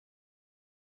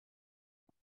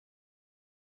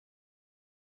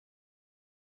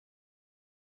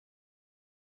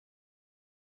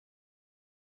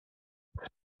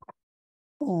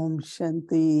Om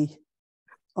Shanti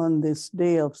on this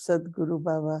day of Sadguru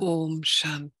Baba. ஓம்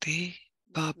சாந்தி.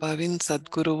 பாபாவின்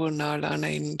சத்குருவு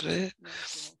நாளான இன்று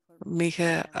மிக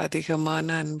அதிகமான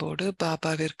அன்போடு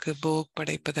பாபாவிற்கு போக்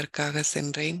படைப்பதற்காக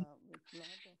சென்றேன்.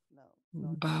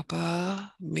 பாபா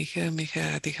மிக மிக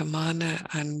அதிகமான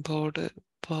அன்போடு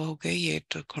போகை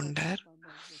ஏற்றுக்கொண்டார்.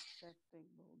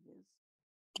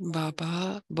 பாபா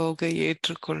போகை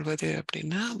ஏற்றுக்கொள்வது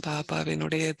அப்படின்னா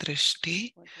பாபாவினுடைய திருஷ்டி.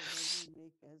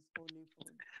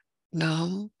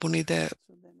 நாம் புனித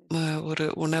ஒரு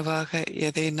உணவாக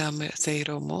எதை நாம்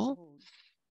செய்கிறோமோ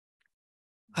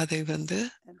அதை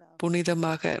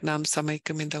புனிதமாக நாம்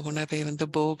சமைக்கும் இந்த உணவை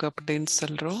போக் அப்படின்னு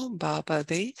சொல்றோம். பாபா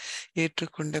அதை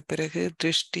ஏற்றுக்கொண்ட பிறகு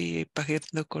திருஷ்டியை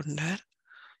பகிர்ந்து கொண்டார்.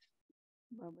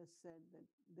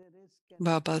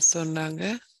 பாபா சொன்னாங்க,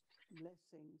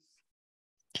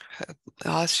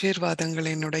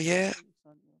 ஆசீர்வாதங்களினுடைய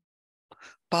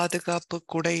பாதுகாப்பு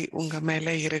குடை உங்க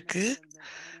மேல இருக்கு.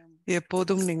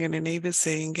 எப்போதும் நீங்க நினைவு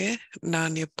செய்யுங்க,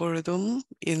 நான் எப்பொழுதும்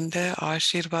இந்த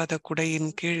ஆசீர்வாத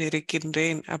குடையின் கீழ்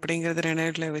இருக்கின்றேன் அப்படிங்கறத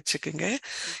நினைவுல வச்சுக்குங்க.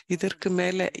 இதற்கு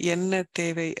மேல என்ன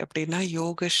தேவை அப்படின்னா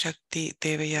யோக சக்தி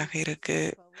தேவையாக இருக்கு.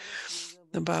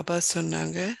 பாபா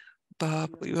சொன்னாங்க,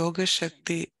 யோக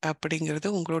சக்தி அப்படிங்கிறது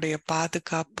உங்களுடைய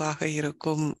பாதுகாப்பாக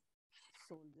இருக்கும்.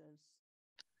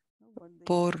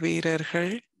 போர்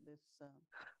வீரர்கள்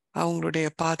அவங்களுடைய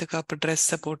பாதுகாப்பு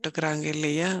ட்ரெஸ்ஸை போட்டுக்கிறாங்க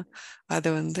இல்லையா, அது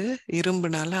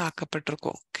இரும்புனால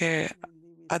ஆக்கப்பட்டிருக்கும்.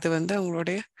 அது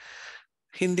அவங்களுடைய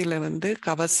ஹிந்தில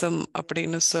கவசம்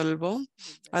அப்படின்னு சொல்வோம்.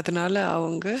 அதனால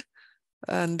அவங்க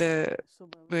அந்த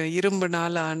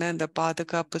இரும்புனால ஆன அந்த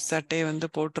பாதுகாப்பு சட்டையை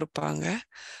போட்டிருப்பாங்க.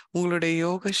 உங்களுடைய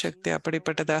யோக சக்தி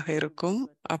அப்படிப்பட்டதாக இருக்கும்.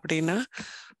 அப்படின்னா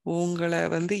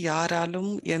உங்களை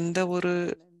யாராலும் எந்த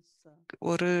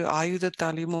ஒரு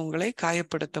ஆயுதத்தாலையும் உங்களை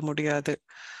காயப்படுத்த முடியாது.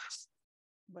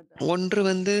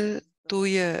 ஒன்று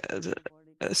தூய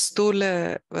ஸ்தூல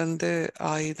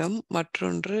ஆயுதம்,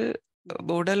 மற்றொன்று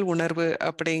உடல் உணர்வு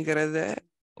அப்படிங்கிறத,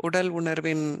 உடல்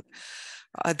உணர்வின்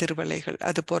அதிர்வலைகள்.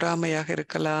 அது பொறாமையாக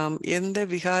இருக்கலாம். எந்த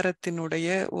விகாரத்தினுடைய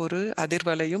ஒரு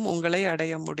அதிர்வலையும் உங்களை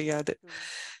அடைய முடியாது.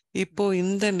 இப்போ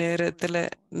இந்த நேரத்துல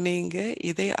நீங்க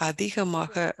இதை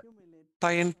அதிகமாக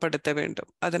பயன்படுத்த வேண்டும்.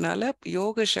 அதனால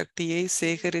யோக சக்தியை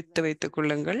சேகரித்து வைத்துக்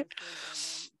கொள்ளுங்கள்.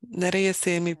 நிறைய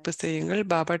சேமிப்பு செய்யுங்கள்.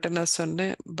 பாபாட்ட நான்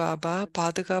சொன்னேன், பாபா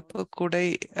பாதுகாப்பு குடை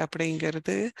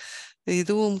அப்படிங்கிறது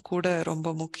இதுவும் கூட ரொம்ப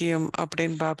முக்கியம்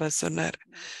அப்படின்னு பாபா சொன்னார்.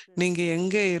 நீங்க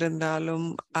எங்க இருந்தாலும்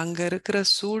அங்க இருக்கிற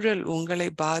சூழல் உங்களை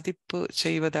பாதிப்பு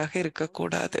செய்வதாக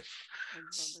இருக்கக்கூடாது.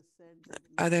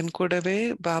 அதன் கூடவே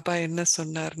பாபா என்ன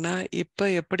சொன்னார்னா,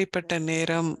 இப்ப எப்படிப்பட்ட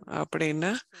நேரம்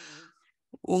அப்படின்னா,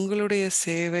 உங்களுடைய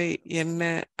சேவை என்ன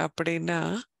அப்படின்னா,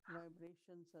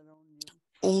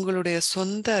 உங்களுடைய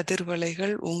சொந்த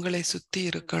அதிர்வலைகள் உங்களை சுத்தி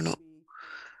இருக்கணும்.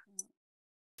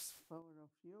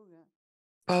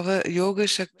 யோக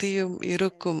சக்தியும்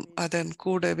இருக்கும். அதன்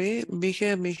கூடவே மிக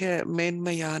மிக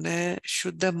மேன்மையான,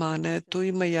 சுத்தமான,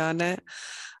 தூய்மையான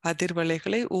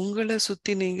அதிர்வலைகளை உங்களை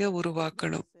சுத்தி நீங்க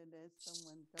உருவாக்கணும்.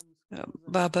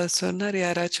 பாபா சொன்னார்,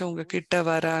 யாராச்சும் உங்க கிட்ட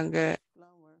வராங்க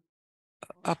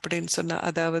அப்படின்னு சொன்னா,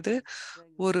 அதாவது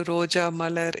ஒரு ரோஜா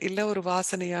மலர் இல்ல ஒரு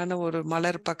வாசனையான ஒரு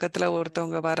மலர் பக்கத்துல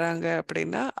ஒருத்தவங்க வராங்க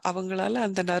அப்படின்னா அவங்களால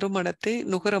அந்த நறுமணத்தை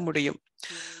நுகர முடியும்.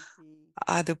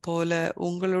 அது போல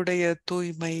உங்களுடைய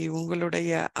தூய்மை,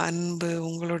 உங்களுடைய அன்பு,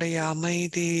 உங்களுடைய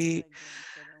அமைதி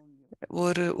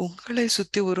உங்களை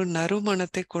சுத்தி ஒரு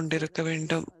நறுமணத்தை கொண்டிருக்க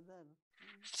வேண்டும்.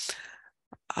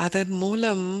 அதன்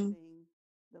மூலம்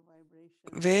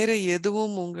வேற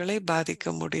எதுவும் உங்களை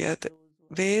பாதிக்க முடியாது.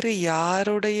 வேற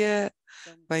யாருடைய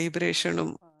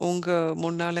வைப்ரேஷனும், உங்க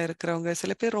முன்னால இருக்கிறவங்க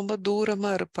சில பேர் ரொம்ப தூரமா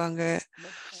இருப்பாங்க,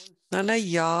 ஆனா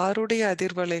யாருடைய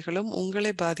அதிர்வலைகளும்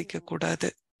உங்களை பாதிக்க கூடாது.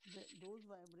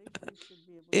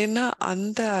 ஏன்னா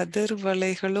அந்த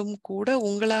அதிர்வலைகளும் கூட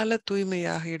உங்களால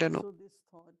தூய்மையாகிடணும்.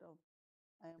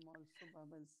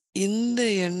 இந்த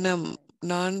எண்ணம்,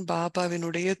 நான்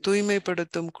பாபாவினுடைய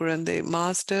தூய்மைப்படுத்தும் குழந்தை,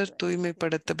 மாஸ்டர்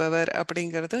தூய்மைப்படுத்துபவர்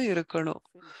அப்படிங்கறதும் இருக்கணும்.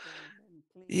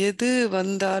 எது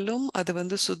வந்தாலும்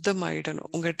அது சுத்தமாயிடணும்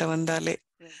உங்ககிட்ட வந்தாலே.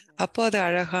 அப்போ அது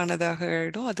அழகானதாக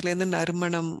ஆயிடும். அதுல இருந்து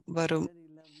நறுமணம் வரும்.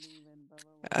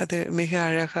 அது மிக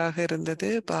அழகாக இருந்தது.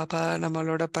 பாபா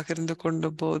நம்மளோட பகிர்ந்து கொண்ட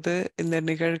போது, இந்த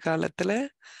நிகழ்காலத்துல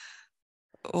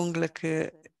உங்களுக்கு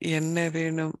என்ன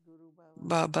வேணும்?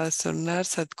 பாபா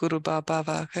சொன்னார், சத்குரு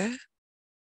பாபாவாக.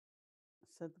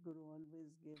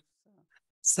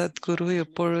 சத்குரு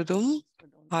எப்பொழுதும்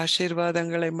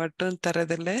ஆசீர்வாதங்களை மட்டும்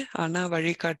தரதில்லை, ஆனா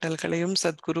வழிகாட்டல்களையும்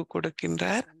சத்குரு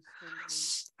கொடுக்கின்றார்.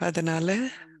 அதனால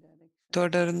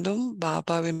தொடர்ந்தும்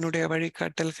பாபாவினுடைய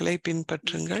வழிகாட்டல்களை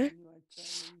பின்பற்றுங்கள்.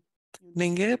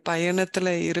 நீங்க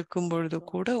பயணத்துல இருக்கும் பொழுது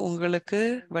கூட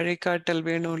உங்களுக்கு வழிகாட்டல்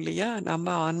வேணும் இல்லையா?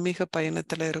 நம்ம ஆன்மீக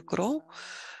பயணத்துல இருக்கிறோம்.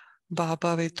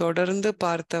 பாபாவை தொடர்ந்து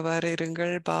பார்த்தவாறு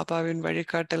இருங்கள். பாபாவின்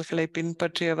வழிகாட்டல்களை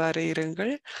பின்பற்றியவாறு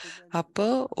இருங்கள்.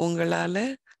 அப்போ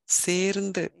உங்களால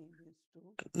சேர்ந்து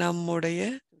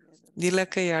நம்முடைய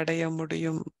இலக்கை அடைய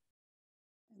முடியும்.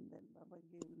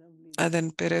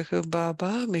 அதன் பிறகு பாபா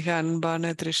மிக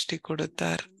அன்பான திருஷ்டி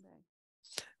கொடுத்தார்.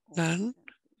 நான்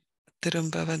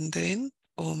திரும்ப வந்தேன்.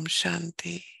 ஓம்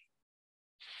சாந்தி.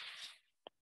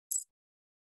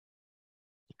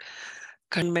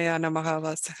 கண்மையான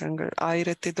மகாவாசகங்கள்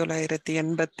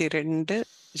 1982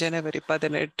 ஜனவரி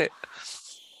 18.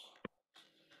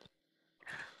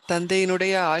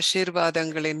 தந்தையினுடைய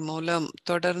ஆசீர்வாதங்களின் மூலம்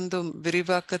தொடர்ந்தும்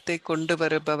விரிவாக்கத்தை கொண்டு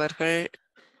வருபவர்கள்,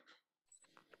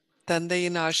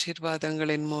 தந்தையின்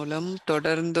ஆசீர்வாதங்களின் மூலம்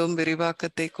தொடர்ந்தும்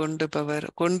விரிவாக்கத்தை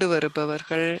கொண்டு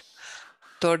வருபவர்கள்,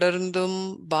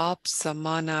 தொடர்ந்தும் பாப்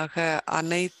சமானாக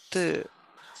அனைத்து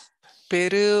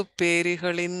பெரு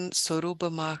பேறுகளின்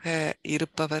சொரூபமாக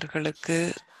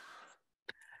இருப்பவர்களுக்கு,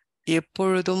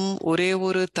 எப்பொழுதும் ஒரே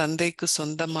ஒரு தந்தைக்கு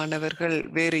சொந்தமானவர்கள்,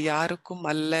 வேறு யாருக்கும்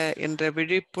அல்ல என்ற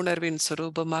விழிப்புணர்வின்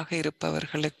சொரூபமாக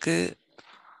இருப்பவர்களுக்கு,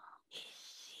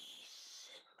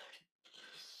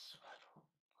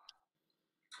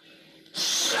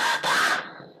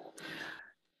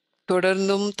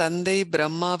 தொடர்ந்தும் தந்தை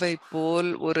பிரம்மாவை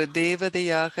போல் ஒரு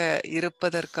தேவதையாக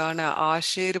இருப்பதற்கான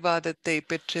ஆசீர்வாதத்தை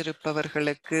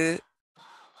பெற்றிருப்பவர்களுக்கு,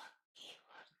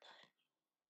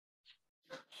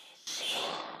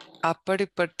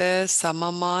 அப்படிப்பட்ட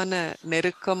சமமான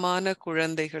நெருக்கமான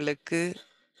குழந்தைகளுக்கு,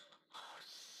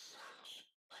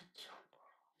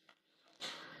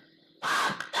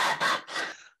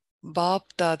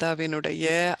 பாப்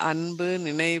தாதாவினுடைய அன்பு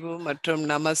நினைவு மற்றும்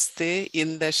நமஸ்தே.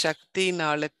 இந்த சக்தி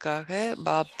நாளுக்காக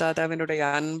பாப்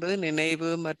தாதாவினுடைய அன்பு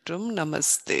நினைவு மற்றும்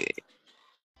நமஸ்தே.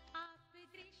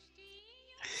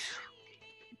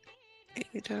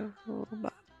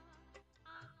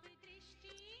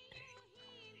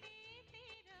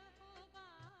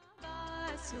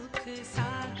 सुख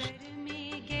सागर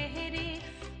में गहरे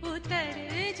उतर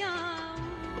जाऊं।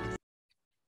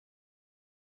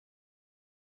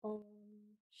 ओम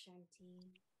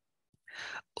शांति।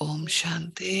 ஓம்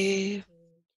சாந்தி.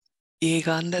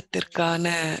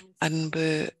 ஏகாந்தத்திற்கான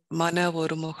அன்பு, மன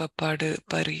ஒருமுகப்பாடு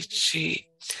பரீட்சை.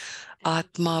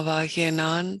 ஆத்மாவாகிய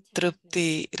நான்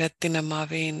திருப்தி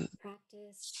ரத்தினமாவேன்.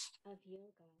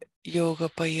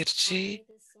 யோக பயிற்சி.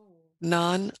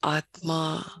 நான்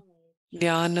ஆத்மா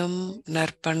ஞானம்,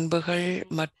 நற்பண்புகள்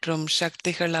மற்றும்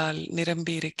சக்திகளால்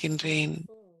நிரம்பியிருக்கின்றேன்.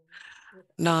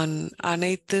 நான்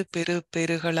அனைத்து பெரு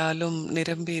பெருகளாலும்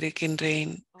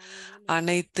நிரம்பியிருக்கின்றேன்.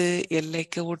 அனைத்து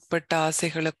எல்லைக்கு உட்பட்ட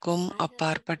ஆசைகளுக்கும்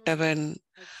அப்பாற்பட்டவன்.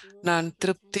 நான்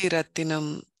திருப்தி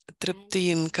ரத்தினம்,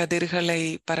 திருப்தியின்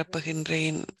கதிர்களை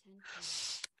பரப்புகின்றேன்.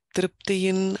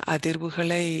 திருப்தியின்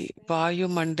அதிர்வுகளை வாயு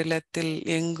மண்டலத்தில்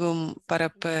எங்கும்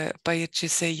பரப்ப பயிற்சி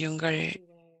செய்யுங்கள்.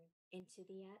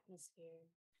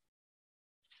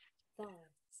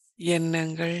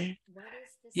 எண்ணங்கள்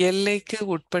எல்லைக்கு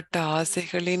உட்பட்ட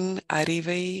ஆசைகளின்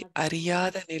அறிவை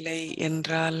அறியாத நிலை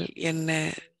என்றால் என்ன?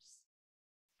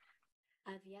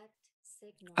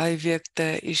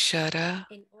 அவ்யக்த இஷாரா.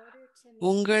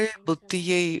 உங்கள்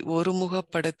புத்தியை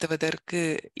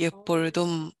ஒருமுகப்படுத்துவதற்கு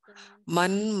எப்பொழுதும்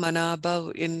மன்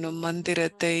மனாபவ் என்னும்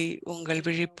மந்திரத்தை உங்கள்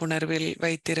விழிப்புணர்வில்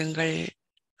வைத்திருங்கள்.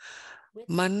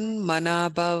 மன்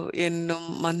மனாபவ்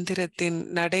என்னும்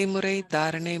மந்திரத்தின் நடைமுறை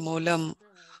தாரணை மூலம்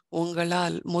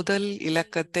உங்களால் முதல்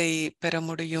இலக்கத்தை பெற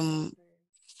முடியும்.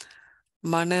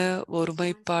 மன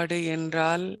ஒருமைப்பாடு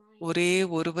என்றால் ஒரே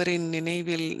ஒருவரின்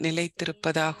நினைவில்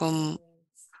நிலைத்திருப்பதாகும்.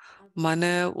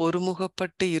 மன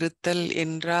ஒருமுகப்பட்டு இருத்தல்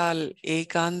என்றால்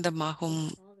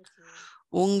ஏகாந்தமாகும்.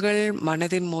 உங்கள்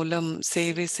மனதின் மூலம்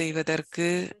சேவை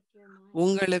செய்வதற்கு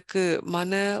உங்களுக்கு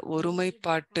மன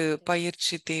ஒருமைப்பாட்டு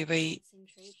பயிற்சி தேவை.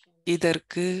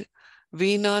 இதற்கு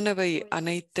வீணானவை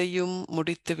அனைத்தையும்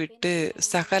முடித்துவிட்டு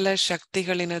சகல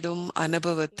சக்திகளினதும்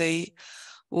அனுபவத்தை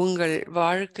உங்கள்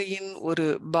வாழ்க்கையின்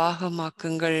ஒரு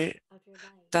பாகமாக்குங்கள்.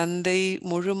 தந்தை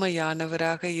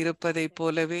முழுமையானவராக இருப்பதைப்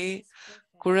போலவே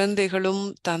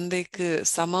குழந்தைகளும் தந்தைக்கு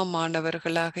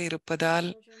சமமானவர்களாக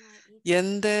இருப்பதால்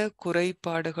எந்த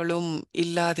குறைபாடுகளும்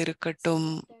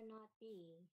இல்லாதிருக்கட்டும்.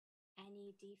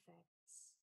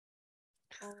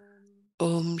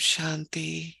 ஓம்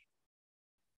சாந்தி.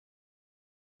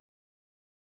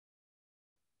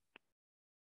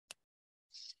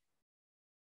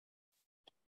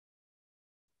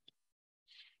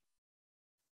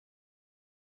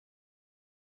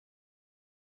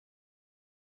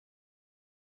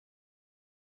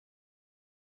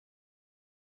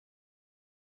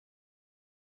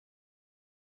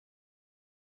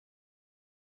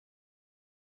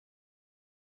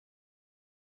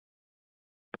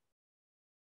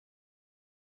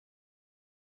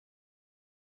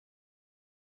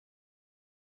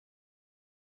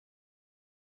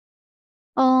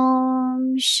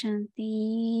 Shanti.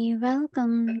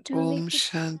 Welcome to Om Vikti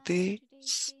Shanti. Parivara.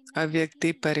 Today's day number அவ்யக்தி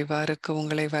 18. பரிவாருக்கு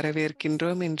உங்களை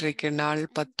வரவேற்கின்றோம். இன்றைக்கு நாள்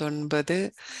 19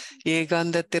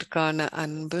 ஏகாந்தத்திற்கான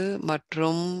அன்பு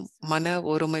மற்றும் மன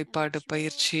ஒருமைப்பாடு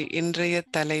பயிற்சி. இன்றைய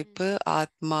தலைப்பு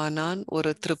ஆத்மானான்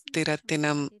ஒரு திருப்தி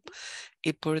ரத்தினம்.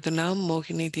 இப்பொழுது நாம்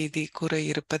மோகினி தீதி கூற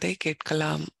இருப்பதை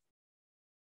கேட்கலாம்.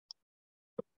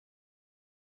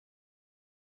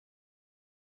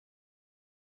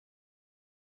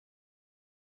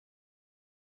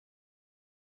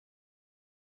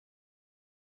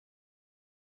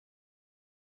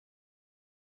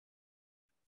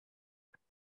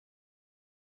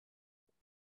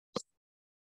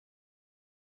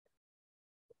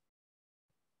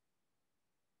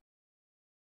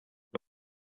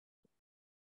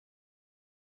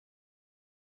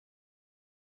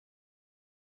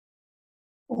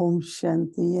 Om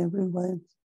Shanti, everyone.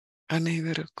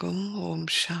 அனைவருக்கும் ஓம்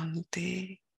சாந்தி.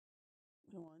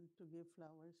 I want to give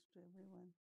flowers to everyone.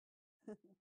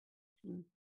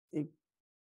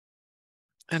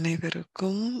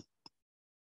 அனைவருக்கும்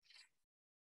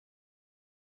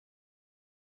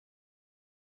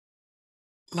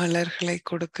மலர்களை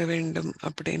கொடுக்க வேண்டும்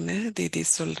அப்படின்னு தீதி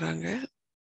சொல்றாங்க.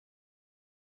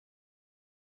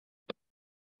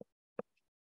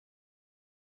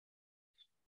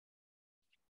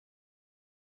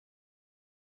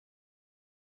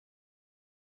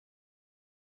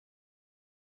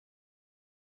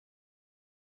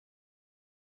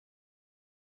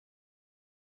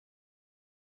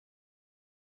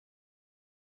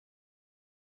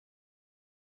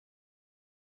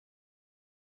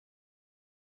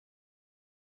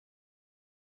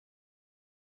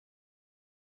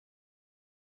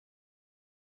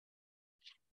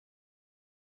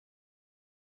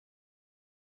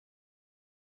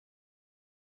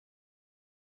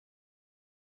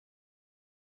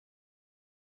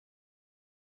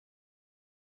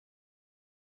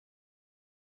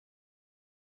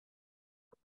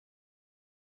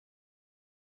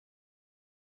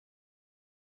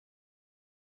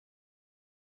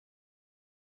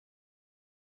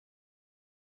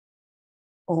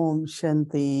 Om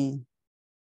Shanti.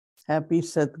 Happy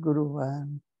Sadguruvar.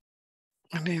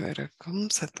 அனைவருக்கும்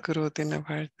சத்குரு தின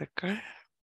வாழ்த்துக்கள்.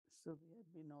 So we have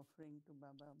been offering to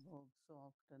Baba Bhog so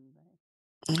often, right?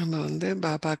 நம்ம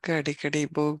பாபாக்கு அடிக்கடி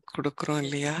போக் கொடுக்குறோம்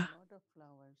இல்லையா? A lot of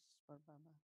flowers for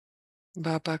Baba.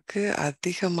 பாபாக்கு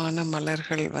அதிகமான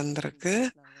மலர்கள் வந்திருக்கு.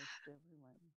 Flowers to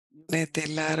everyone.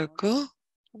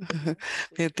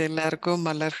 நேத்து எல்லாருக்கும்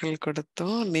மலர்கள்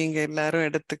கொடுத்தோம். நீங்க எல்லாரும்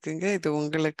எடுத்துக்குங்க, இது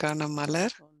உங்களுக்கான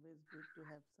மலர். Always good to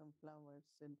have some flowers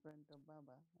in front of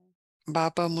Baba.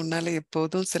 Baba முன்னால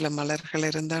எப்போதும் சில மலர்கள்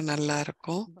இருந்தா நல்லா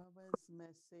இருக்கும். Baba's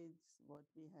message, what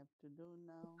we have to do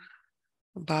now.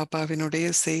 பாபாவினுடைய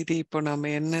செய்தி இப்போ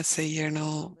நாம என்ன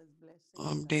செய்யணும் Baba's blessings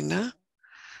அப்படின்னா, are there.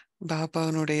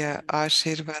 பாபாவினுடைய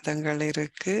ஆசீர்வாதங்கள்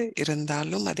இருக்கு,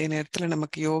 இருந்தாலும் அதே நேரத்துல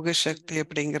நமக்கு யோக சக்தி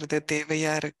அப்படிங்கிறது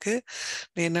தேவையா இருக்கு.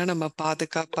 ஏன்னா நம்ம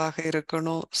பாதுகாப்பாக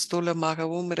இருக்கணும்.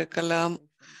 ஸ்தூலமாகவும் இருக்கலாம்,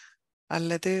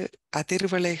 அல்லது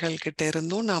அதிர்வலைகள் கிட்ட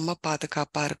இருந்தும் நாம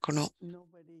பாதுகாப்பா இருக்கணும்.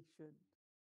 Nobody should,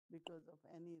 because of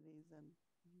any reason,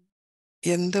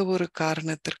 எந்த ஒரு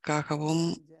காரணத்திற்காகவும்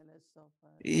jealous of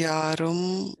us. யாரும்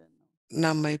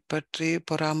நம்மை பற்றி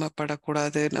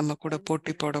பொறாமப்படக்கூடாது, நம்ம கூட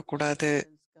போட்டி போடக்கூடாது.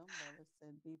 Come, Baba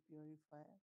said, be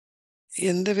purified.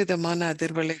 எந்த விதமான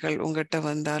அதிர்வலைகள் உங்ககிட்ட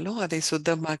வந்தாலும் அதை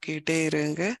சுத்தமாக்கிட்டே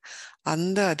இருங்க.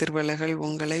 அந்த அதிர்வலைகள்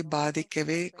உங்களை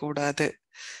பாதிக்கவே கூடாது.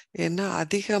 ஏன்னா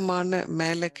அதிகமான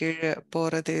மேல கீழே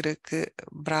போறது இருக்கு.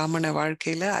 பிராமண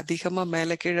வாழ்க்கையில அதிகமா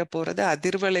மேல கீழே போறது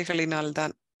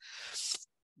அதிர்வலைகளினால்தான்.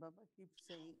 Baba keeps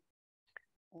saying,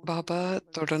 பாபா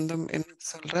தொடர்ந்தும் என்ன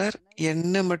சொல்றார்,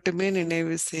 என்ன மட்டுமே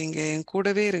நினைவு செய்யுங்க, என்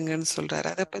கூடவே இருங்கன்னு சொல்றார்.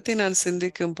 அதை பத்தி நான்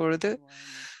சிந்திக்கும் பொழுது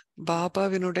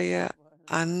பாபாவினுடைய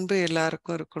அன்பு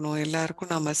எல்லாருக்கும் இருக்கணும்,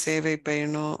 எல்லாருக்கும் நாம சேவை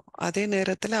செய்யணும். அதே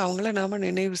நேரத்துல அவங்கள நாம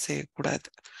நினைவு செய்யக்கூடாது.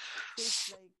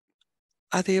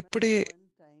 அது எப்படி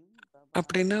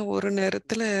அப்படின்னா, ஒரு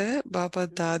நேரத்துல பாபா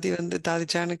தாதி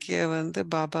ஜானகிய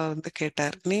பாபா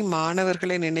கேட்டார், நீ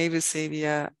மாணவர்களை நினைவு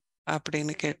செய்வியா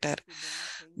அப்படின்னு கேட்டார்.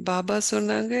 பாபா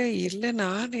சொன்னாங்க, இல்ல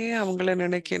நானே அவங்கள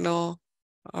நினைக்கணும்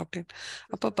அப்படின்னு.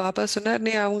 அப்ப பாபா சொன்னார்,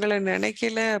 நீ அவங்கள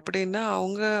நினைக்கல அப்படின்னா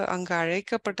அவங்க அங்க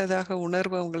அழைக்கப்பட்டதாக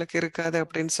உணர்வு அவங்களுக்கு இருக்காது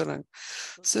அப்படின்னு சொன்னாங்க.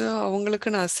 சோ அவங்களுக்கு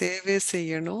நான் சேவை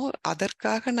செய்யணும்,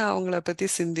 அதற்காக நான் அவங்கள பத்தி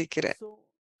சிந்திக்கிறேன்.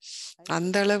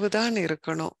 அந்த அளவுதான்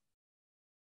இருக்கணும்.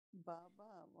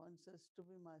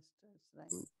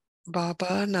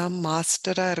 பாபா நாம்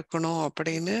மாஸ்டரா இருக்கணும்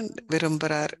அப்படின்னு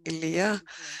விரும்புறார் இல்லையா?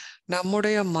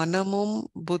 நம்முடைய மனமும்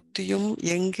புத்தியும்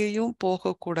எங்கேயும்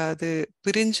போகக்கூடாது,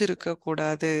 பிரிஞ்சிருக்க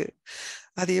கூடாது.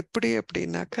 அது எப்படி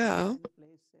அப்படின்னாக்கா,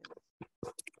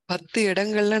 10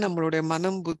 இடங்கள்ல நம்மளுடைய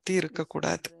மனம் புத்தி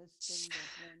இருக்கக்கூடாது.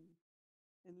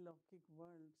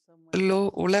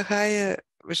 உலகாய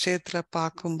விஷயத்துல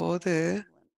பார்க்கும்போது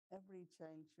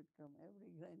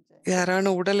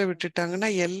யாரான உடலை விட்டுட்டாங்கன்னா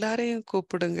எல்லாரையும்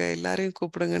கூப்பிடுங்க, எல்லாரையும்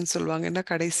கூப்பிடுங்கன்னு சொல்லுவாங்க. ஏன்னா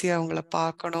கடைசியா அவங்கள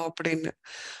பார்க்கணும் அப்படின்னு.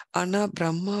 ஆனா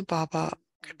பிரம்மா பாபா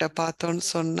கிட்ட பார்த்தோன்னு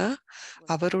சொன்னா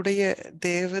அவருடைய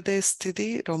தேவதை ஸ்திதி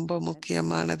ரொம்ப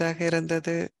முக்கியமானதாக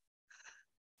இருந்தது.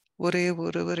 ஒரே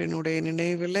ஒருவரினுடைய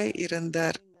நினைவுல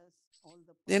இருந்தார்.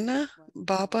 ஏன்னா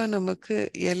பாபா நமக்கு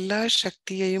எல்லா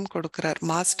சக்தியையும் கொடுக்கிறார்.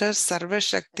 மாஸ்டர் சர்வ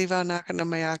சக்திவானாக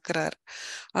நம்மை ஆக்குறார்.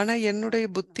 ஆனா என்னுடைய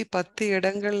புத்தி 10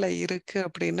 இடங்கள்ல இருக்கு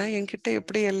அப்படின்னா என்கிட்ட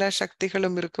எப்படி எல்லா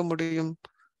சக்திகளும் இருக்க முடியும்?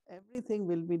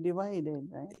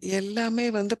 எல்லாமே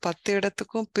 10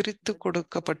 இடத்துக்கும் பிரித்து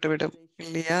கொடுக்கப்பட்டுவிடும்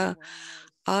இல்லையா?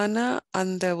 ஆனா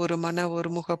அந்த ஒரு மன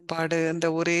ஒருமுகப்பாடு, அந்த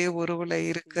ஒரே ஒருவல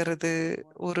இருக்கிறது,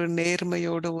 ஒரு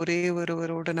நேர்மையோடு ஒரே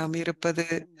ஒருவரோடு நாம் இருப்பது,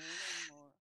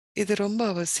 இது ரொம்ப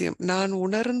அவசியம். நான்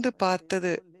உணர்ந்து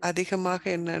பார்த்தது அதிகமாக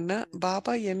என்னன்னா,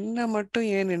 பாபா என்ன மட்டும்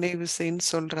ஏன் நினைவு செய்ன்னு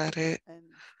சொல்றாரு?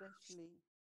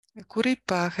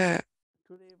 குறிப்பாக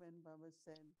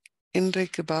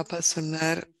இன்றைக்கு பாபா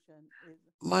சொன்னார்,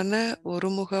 மன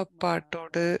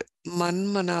ஒருமுகப்பாட்டோடு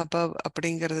மன்மனாபவ்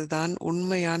அப்படிங்கிறது தான்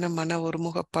உண்மையான மன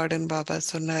ஒருமுகப்பாடுன்னு பாபா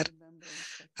சொன்னார்.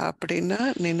 அப்படின்னா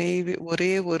நினைவு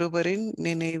ஒரே ஒருவரின்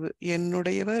நினைவு,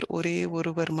 என்னுடையவர் ஒரே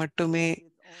ஒருவர் மட்டுமே.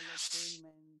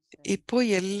 இப்போ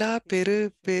எல்லா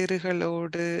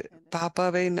பேறுகளோடு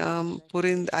பாபாவை நாம்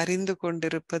அறிந்து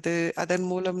கொண்டிருப்பது, அதன்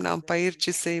மூலம் நாம்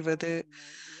பயிற்சி செய்வது,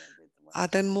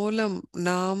 அதன் மூலம்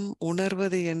நாம்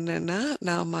உணர்வது என்னன்னா,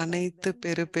 நாம் அனைத்து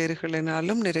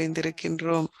பேறுகளினாலும்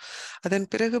நிறைந்திருக்கின்றோம். அதன்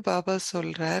பிறகு பாபா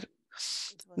சொல்றார்,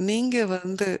 நீங்க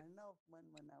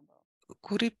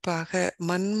குறிப்பாக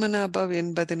மன்மனாபவ்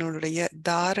என்பதனுடைய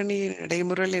தாரணையை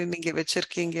நடைமுறையில் நீங்க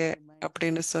வச்சிருக்கீங்க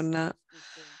அப்படின்னு சொன்னா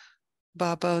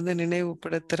பாபா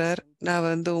நினைவுபடுத்துறார்.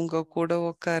 நான் உங்க கூட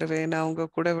உட்காருவேன், நான் உங்க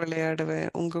கூட விளையாடுவேன்,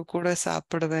 உங்க கூட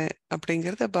சாப்பிடுவேன்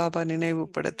அப்படிங்கிறத பாபா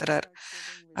நினைவுபடுத்துறார்.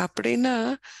 அப்படின்னா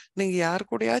நீங்க யார்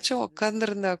கூடயாச்சும்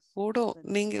உட்கார்ந்திருந்தா கூட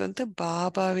நீங்க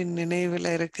பாபாவின்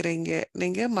நினைவுல இருக்கிறீங்க.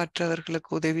 நீங்க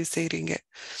மற்றவர்களுக்கு உதவி செய்றீங்க.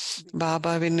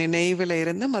 பாபாவின் நினைவுல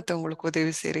இருந்து மற்றவங்களுக்கு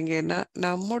உதவி செய்றீங்க. ஏன்னா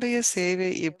நம்முடைய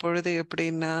சேவை இப்பொழுது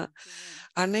எப்படின்னா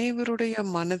அனைவருடைய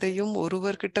மனதையும்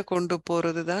ஒருவர்கிட்ட கொண்டு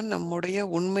போறதுதான் நம்முடைய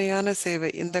உண்மையான சேவை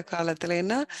இந்த காலத்துல.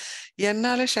 ஏன்னா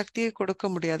என்னால சக்தியை கொடுக்க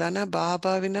முடியாது, ஆனா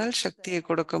பாபாவினால் சக்தியை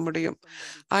கொடுக்க முடியும்.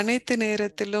 அனைத்து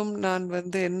நேரத்திலும் நான்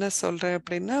என்ன சொல்றேன்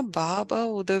அப்படின்னா, பாபா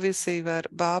உதவி செய்வார்,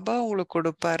 பாபா உங்களுக்கு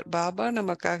கொடுப்பார், பாபா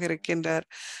நமக்காக இருக்கின்றார்,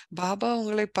 பாபா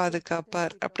உங்களை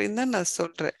பாதுகாப்பார் அப்படின்னு தான் நான்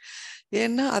சொல்றேன்.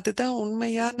 ஏன்னா அதுதான்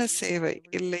உண்மையான சேவை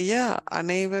இல்லையா?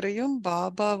 அனைவரையும்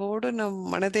பாபாவோடு நம்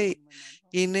மனதை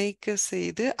இணைக்க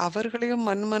செய்து அவர்களையும்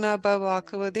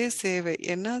மன்மனாபவாக்குவதே சேவை.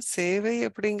 ஏன்னா சேவை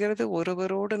அப்படிங்கிறது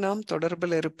ஒருவரோடு நாம்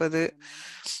தொடர்பில் இருப்பது.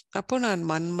 அப்போ நான்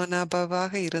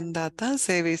மன்மனாபவாக இருந்தா தான்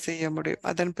சேவை செய்ய முடியும்.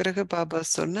 அதன் பிறகு பாபா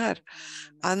சொன்னார்,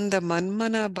 அந்த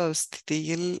மன்மனாபவ்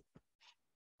ஸ்திதியில்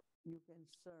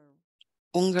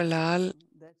உங்களால்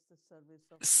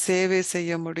சேவை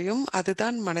செய்ய முடியும்.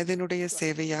 அதுதான் மனதினுடைய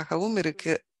சேவையாகவும்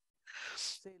இருக்கு.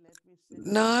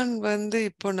 நான்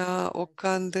இப்போ நான்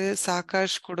உட்கார்ந்து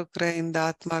சாகாஷ் கொடுக்கிறேன் இந்த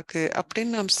ஆத்மாக்கு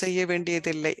அப்படின்னு நாம் செய்ய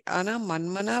வேண்டியதில்லை. ஆனா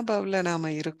மன்மனாபவ்ல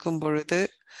நாம இருக்கும் பொழுது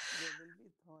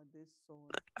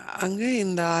அங்க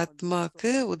இந்த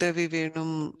ஆத்மாக்கு உதவி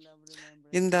வேணும்,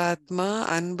 இந்த ஆத்மா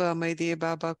அன்பு அமைதியை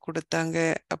பாபா கொடுத்தாங்க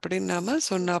அப்படின்னு நாம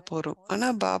சொன்னா போறோம். ஆனா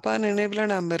பாபா நினைவுல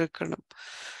நாம இருக்கணும்.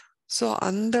 சோ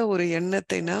அந்த ஒரு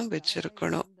எண்ணத்தை நாம்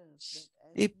வச்சிருக்கணும்.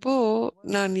 இப்போ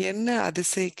நான் என்ன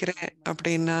அதிசயிக்கிறேன்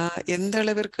அப்படின்னா, எந்த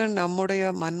அளவிற்கு நம்முடைய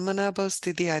மன்மனாபவ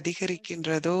ஸ்திதி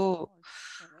அதிகரிக்கின்றதோ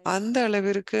அந்த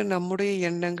அளவிற்கு நம்முடைய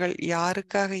எண்ணங்கள்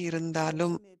யாருக்காக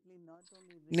இருந்தாலும்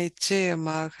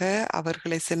நிச்சயமாக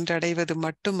அவர்களை சென்றடைவது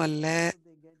மட்டுமல்ல,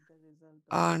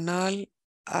 ஆனால்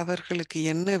அவர்களுக்கு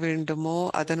என்ன வேண்டுமோ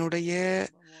அதனுடைய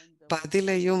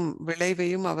பதிலையும்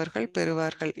விளைவையும் அவர்கள்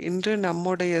பெறுவார்கள். இன்று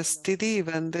நம்முடைய ஸ்திதி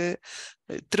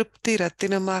திருப்தி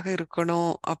ரத்தினமாக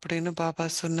இருக்கணும் அப்படின்னு பாபா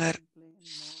சொன்னார்.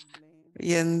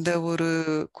 எந்த ஒரு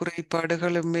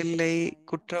குறைபாடுகளும் இல்லை,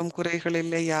 குற்றம் குறைகள்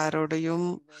இல்லை, யாரோடையும்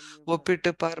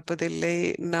ஒப்பிட்டு பார்ப்பதில்லை.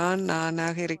 நான்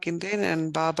நானாக இருக்கின்றேன். நான்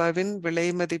பாபாவின் விலை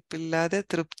மதிப்பில்லாத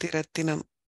திருப்தி ரத்தினம்.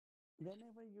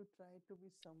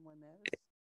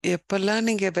 எப்பெல்லாம்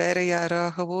நீங்க வேற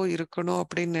யாராகவோ இருக்கணும்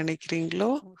அப்படின்னு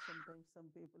நினைக்கிறீங்களோ,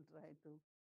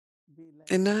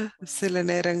 ஏன்னா சில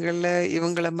நேரங்கள்ல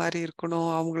இவங்கள மாதிரி இருக்கணும்,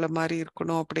 அவங்கள மாதிரி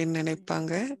இருக்கணும் அப்படின்னு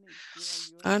நினைப்பாங்க.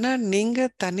 ஆனா நீங்க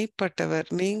தனிப்பட்டவர்,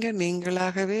 நீங்க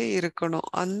நீங்களாகவே இருக்கணும்.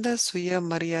 அந்த சுய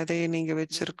மரியாதையை நீங்க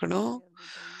வச்சிருக்கணும்.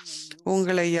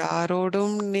 உங்களை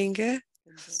யாரோடும் நீங்க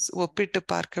ஒப்பிட்டு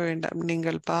பார்க்க வேண்டாம்.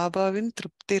 நீங்கள் பாபாவின்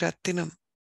திருப்தி ரத்தினம்.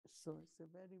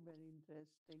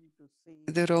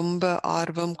 இது ரொம்ப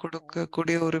ஆர்வம்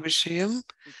கொடுக்கக்கூடிய ஒரு விஷயம்.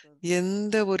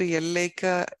 எந்த ஒரு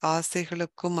எல்லைக்கு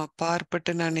ஆசைகளுக்கும்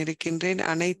அப்பாற்பட்டு நான் இருக்கின்றேன்.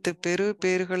 அனைத்து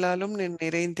பேர்களாலும் நான்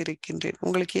நிறைந்திருக்கின்றேன்.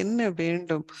 உங்களுக்கு என்ன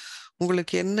வேண்டும்?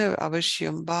 உங்களுக்கு என்ன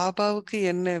அவசியம்? பாபாவுக்கு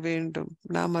என்ன வேண்டும்?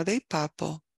 நாம் அதை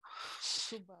பார்ப்போம்.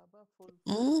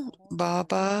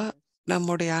 பாபா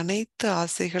நம்முடைய அனைத்து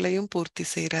ஆசைகளையும் பூர்த்தி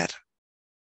செய்கிறார்.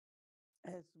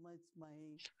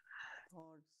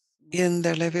 எந்த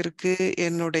அளவிற்கு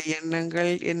என்னுடைய எண்ணங்கள்,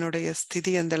 என்னுடைய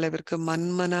ஸ்திதி எந்த அளவிற்கு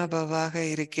மன்மனாபவாக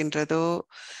இருக்கின்றதோ,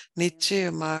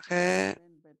 நிச்சயமாக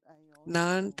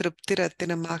நான் திருப்தி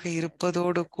ரத்தினமாக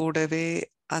இருப்பதோடு கூடவே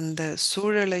அந்த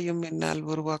சூழலையும் என்னால்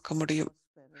உருவாக்க முடியும்.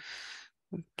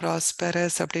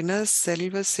 ப்ராஸ்பரஸ் அப்படின்னா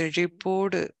செல்வ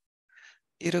செழிப்போடு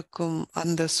இருக்கும்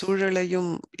அந்த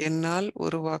சூழலையும் என்னால்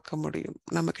உருவாக்க முடியும்.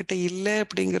 நம்ம கிட்ட இல்லை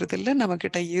அப்படிங்கிறது இல்லை, நம்ம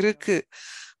கிட்ட இருக்கு.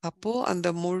 அப்போ அந்த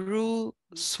முழு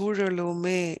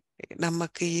சூழலுமே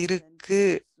நமக்கு இருக்கு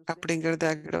அப்படிங்கிறது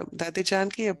ஆகிடும். தாதி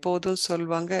ஜானகி எப்போதும்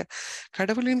சொல்வாங்க,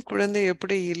 கடவுளின் குழந்தை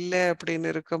எப்படி இல்லை அப்படின்னு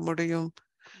இருக்க முடியும்?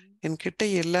 என்கிட்ட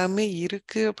எல்லாமே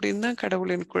இருக்கு அப்படின்னு தான்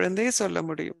கடவுளின் குழந்தையை சொல்ல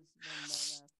முடியும்.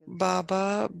 பாபா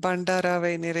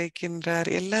பண்டாராவை நிறைக்கின்றார்.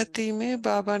 எல்லாத்தையுமே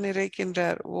பாபா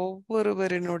நிறைக்கின்றார்.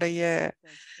 ஒவ்வொருவரினுடைய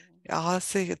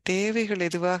ஆசை தேவைகள்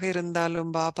எதுவாக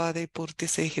இருந்தாலும் பாபா அதை பூர்த்தி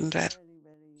செய்கின்றார்.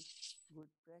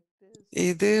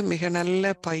 இது மிக நல்ல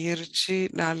பயிற்சி.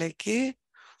 நாளைக்கு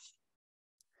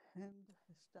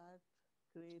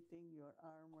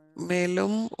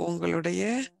மேலும் உங்களுடைய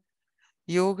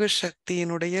யோக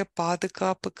சக்தியினுடைய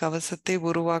பாதுகாப்பு கவசத்தை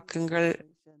உருவாக்குங்கள்.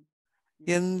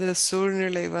 எந்த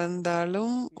சூழ்நிலை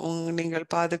வந்தாலும்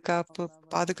நீங்கள்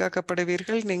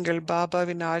பாதுகாக்கப்படுவீர்கள். நீங்கள்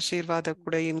பாபாவின் ஆசீர்வாத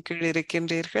குடையின் கீழ்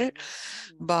இருக்கின்றீர்கள்.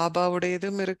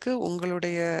 பாபாவுடையதும் இருக்கு,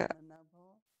 உங்களுடைய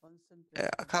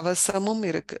கவசமும்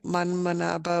இருக்கு.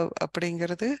 மன்மனாபவ்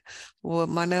அப்படிங்கிறது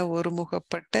மன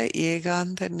ஒருமுகப்பட்ட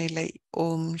ஏகாந்த நிலை.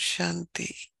 ஓம் சாந்தி.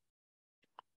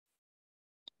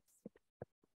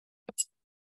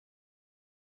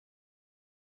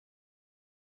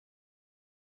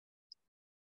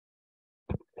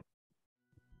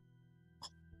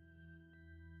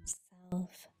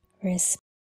 Self-respect.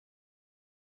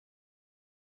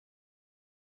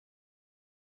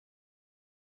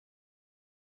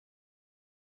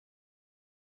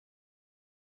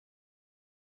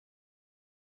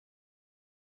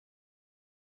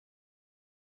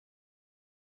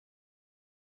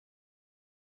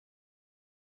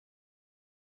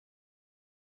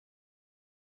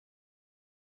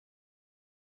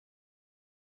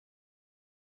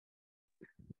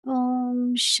 Om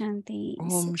Shanti.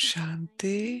 ஓம்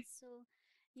சாந்தி.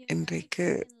 இன்றைக்கு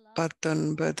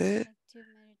 19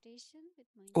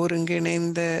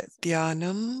 ஒருங்கிணைந்த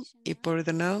தியானம்.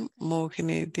 இப்பொழுது நாம்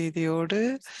மோகினி தீதியோடு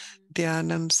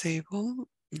தியானம் செய்வோம்.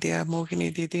 மோகினி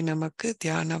தீதி நமக்கு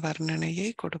தியான வர்ணனையை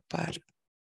கொடுப்பார்.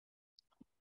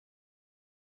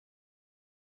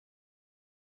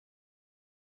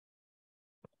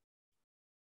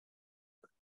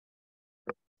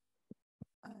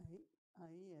 I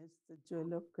as the jewel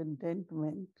of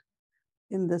contentment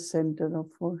in the center of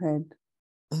forehead.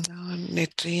 நான்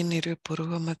நெற்றியின் இரு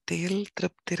புருவ மத்தியில்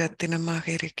திருப்தி ரத்தினமாக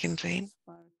இருக்கின்றேன்.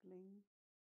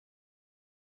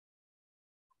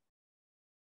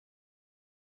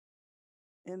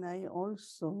 And I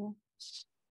also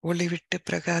ஒளிவிட்டு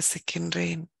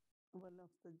பிரகாசிக்கின்றேன். one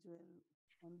of the jewel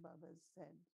on Baba's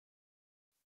head.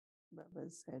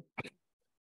 Baba's head.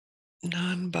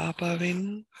 நான் பாபாவின்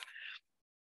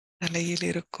தலையில்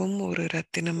இருக்கும் ஒரு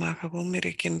ரத்தினமாகவும்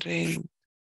இருக்கின்றேன்.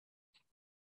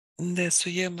 இந்த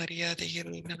சுய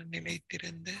மரியாதையில் நான்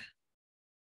நிலைத்திருந்து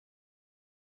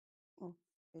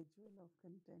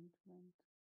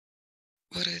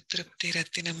ஒரு திருப்தி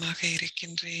ரத்தினமாக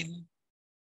இருக்கின்றேன்.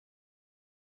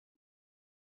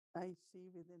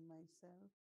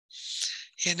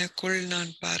 எனக்குள்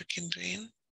நான் பார்க்கின்றேன்,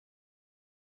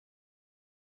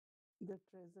 the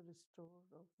treasure store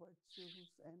of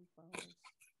virtues and powers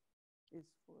is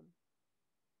full.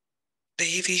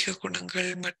 தெய்வீக குணங்கள்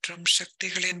மற்றும்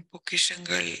சக்திகளின்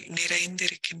பொக்கிஷங்கள்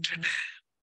நிறைந்திருக்கின்றன.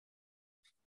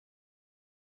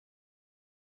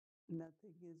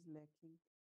 Nothing is lacking.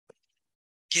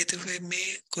 எதுவுமே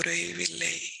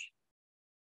குறைவில்லை.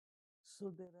 So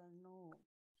there are no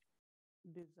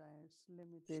desires,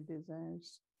 limited desires.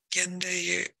 எந்த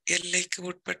எல்லைக்கு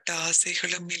உட்பட்ட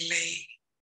ஆசைகளும் இல்லை.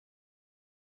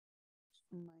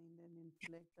 Mind and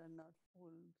intellect are not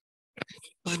pulled.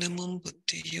 மனமும்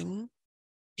புத்தியும்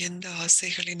எந்த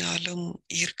ஆசைகளினாலும்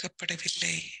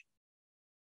ஈர்க்கப்படவில்லை.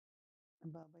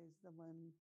 Baba is the one.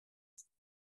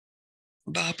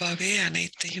 பாபாவே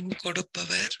அனைத்தையும்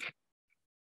கொடுப்பவர்.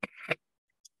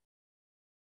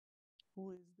 Who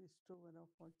is bestower of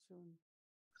fortune?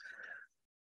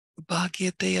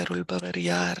 பாக்கியத்தை அருள்பவர்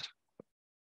யார்?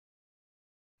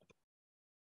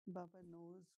 Baba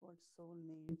knows what soul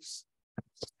needs.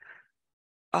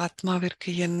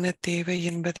 ஆத்மாவிற்கு என்ன தேவை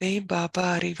என்பதை பாபா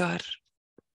அறிவார்.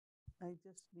 I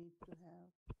just need to have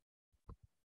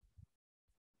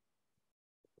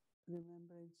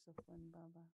remembrance of one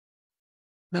Baba.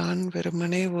 நான்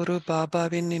வெறுமனே ஒரு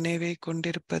பாபாவின் நினைவை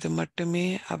கொண்டிருப்பது மட்டுமே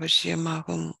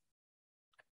அவசியமாகும்.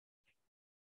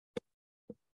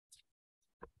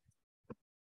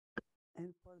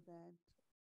 And for that,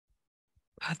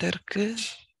 அதற்கு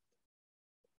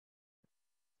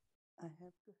I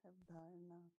have to have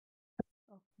dharana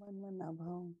of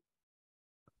manmanabhav.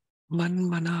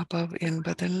 மன்மனாபவ்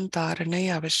என்பதன் தாரணை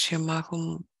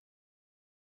அவசியமாகும்.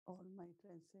 All my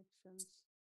transactions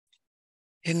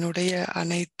என்னுடைய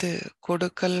அனைத்து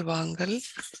கொடுக்கல் வாங்கல்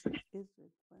is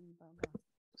with one Baba.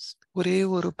 ஒரே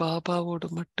ஒரு பாபாவோடு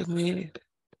மட்டுமே.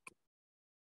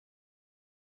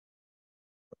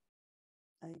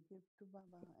 I give to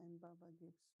Baba and Baba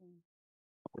gives me.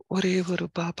 ஒரே ஒரு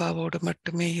பாபாவோடு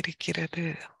மட்டுமே இருக்கிறது.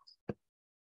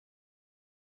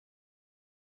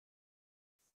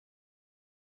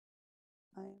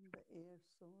 I am the heir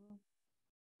soul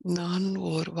நான்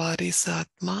ஓர் வாரிசு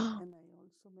ஆத்மா. and I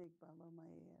also make Baba my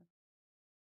heir.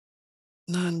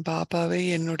 நான் பாபாவை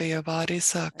என்னுடைய I say,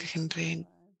 வாரிசாக்குகின்றேன்.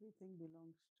 Baba, everything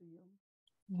belongs to you.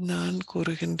 நான்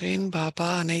கூறுகின்றேன், பாபா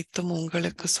அனைத்தும்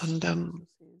உங்களுக்கு Baba சொந்தம்.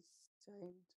 also says,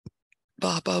 child,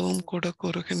 பாபாவும் கூட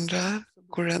கூறுகின்றார், also belongs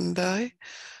to குழந்தாய்,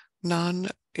 you. நான்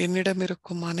என்னிடம்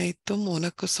இருக்கும் அனைத்தும்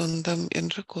உனக்கு சொந்தம்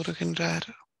என்று கூறுகின்றார்.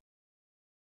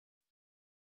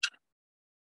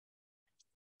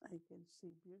 I can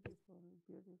see beautiful,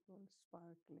 beautiful,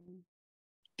 sparkling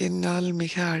என்னால்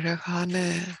மிக அழகான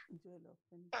jewel of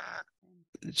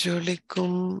contentment.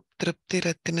 ஜொலிக்கும் திருப்தி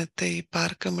ரத்தினத்தை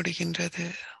பார்க்க முடிகின்றது.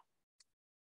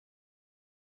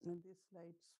 And this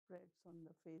light spreads on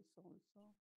the face also.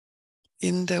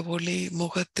 இந்த ஒளி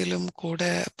முகத்திலும் கூட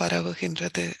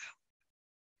பரவுகின்றது.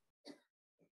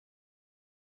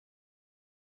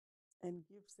 And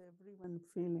gives everyone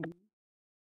feeling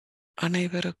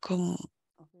அனைவருக்கும்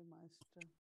of a master.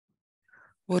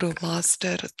 ஒரு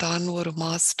மாஸ்டர், தான் ஒரு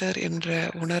மாஸ்டர் என்ற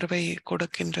உணர்வை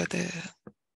கொடுக்கின்றது.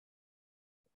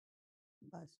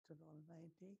 Master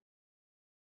Almighty,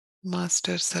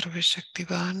 master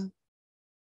சர்வசக்திவான்,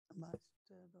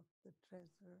 Master of the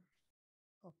treasure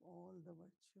of all the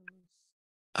virtues.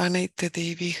 அனைத்து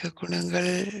தெய்வீக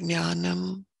குணங்கள், ஞானம்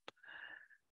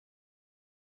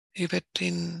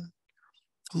இவற்றின்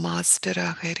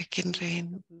மாஸ்டராக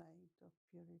இருக்கின்றேன். Of light, of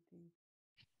purity,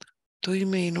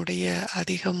 தூய்மையினுடைய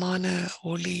அதிகமான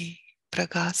ஒளி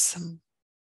பிரகாசம்,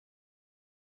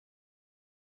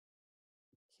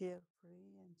 carefree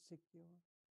and secure.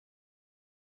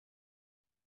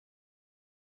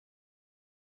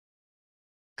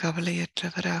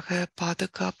 கவலையற்றவராக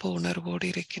பாதுகாப்பு உணர்வோடு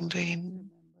இருக்கின்றேன்.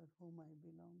 Remember whom I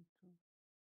belong to.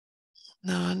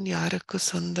 நான் யாருக்கு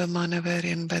சொந்தமானவர்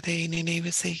என்பதை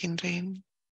நினைவு செய்கின்றேன்.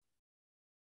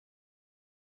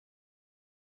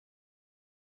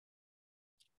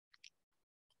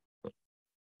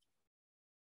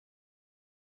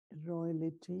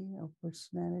 Royalty of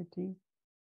personality,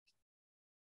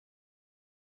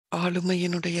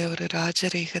 ஆளுமையினுடைய ஒரு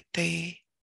ராஜரீகத்தை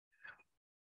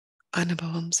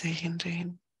அனுபவம்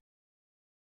செய்கின்றேன்.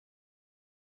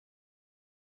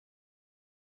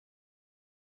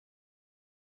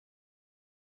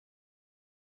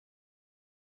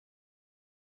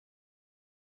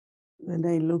 when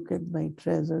I look at my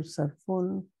treasures are full,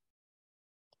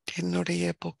 என்னுடைய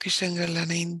பொக்கிஷங்கள்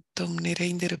அனைத்தும்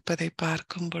நிறைந்திருப்பதை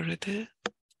பார்க்கும் பொழுது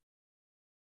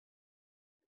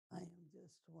I am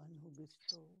just one who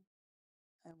bestows.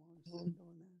 I am also a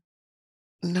donor.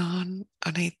 நான்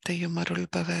அனைத்தையும்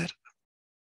அருள்பவர்,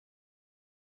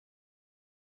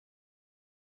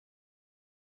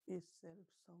 Is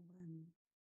self-sovereign.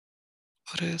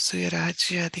 ஒரு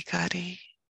சுயராஜ்ய அதிகாரி.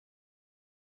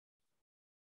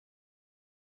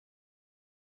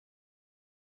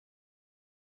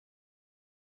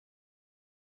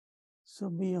 So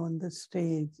be on the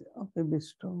stage of a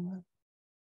bestower.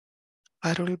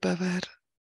 அருள்பவர்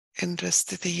என்ற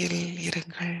ஸ்திதியில்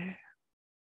இருங்கள்.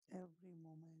 Every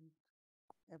moment,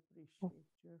 appreciate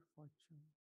your fortune.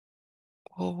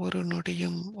 ஒவ்வொரு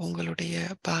நொடியும் உங்களுடைய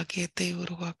பாக்கியத்தை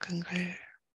உருவாக்குங்கள்,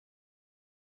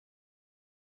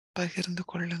 பகிர்ந்து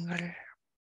கொள்ளுங்கள்.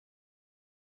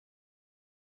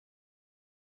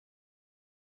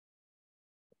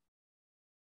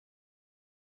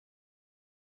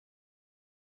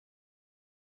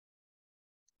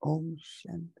 Om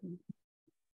Shanti.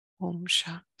 ओम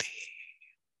शांति।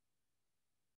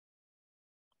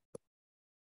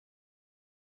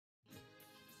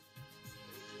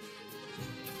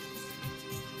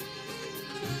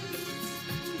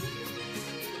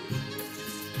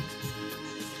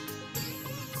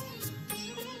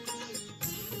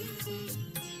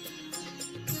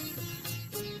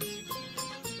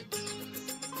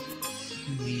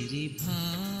 मेरे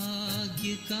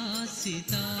भाग्य का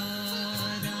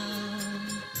सितारा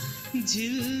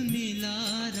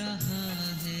झिलमिला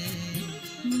रहा है।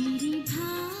 मेरे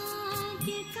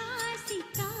भाग्य का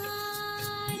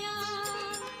सितारा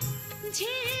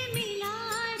झिलमिला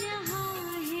रहा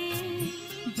है।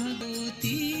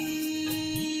 भगवती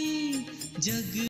जग